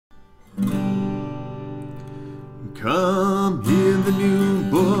Come hear the new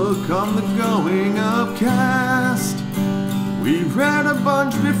book on the Going Up cast. We've read a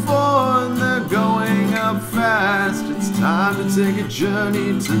bunch before and they're going up fast. It's time to take a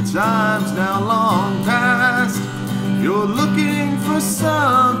journey to times now long past. If you're looking for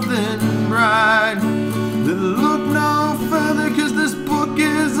something bright, then look no further, cause this book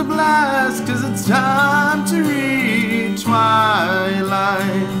is a blast. Cause it's time to read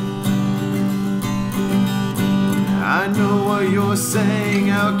Twilight. I know what you're saying,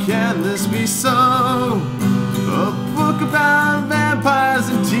 how can this be so? A book about vampires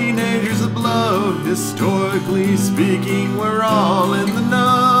and teenagers that blow. Historically speaking, we're all in the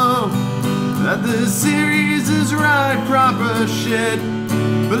know that this series is right proper shit.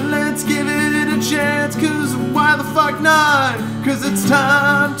 But let's give it a chance, cause why the fuck not? Cause it's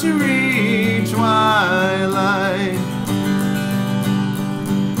time to read Twilight.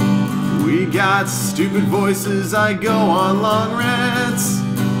 We got stupid voices, I go on long rants,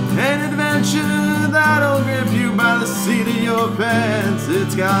 an adventure that'll grip you by the seat of your pants.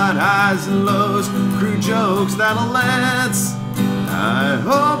 It's got highs and lows, crew jokes that'll lance. I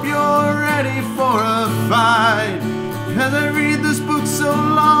hope you're ready for a fight, as I read this book so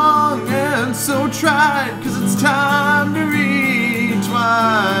long and so tried. Cause it's time to read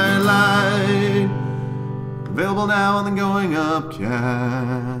Twilight. Available now on the Going Up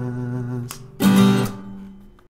cast.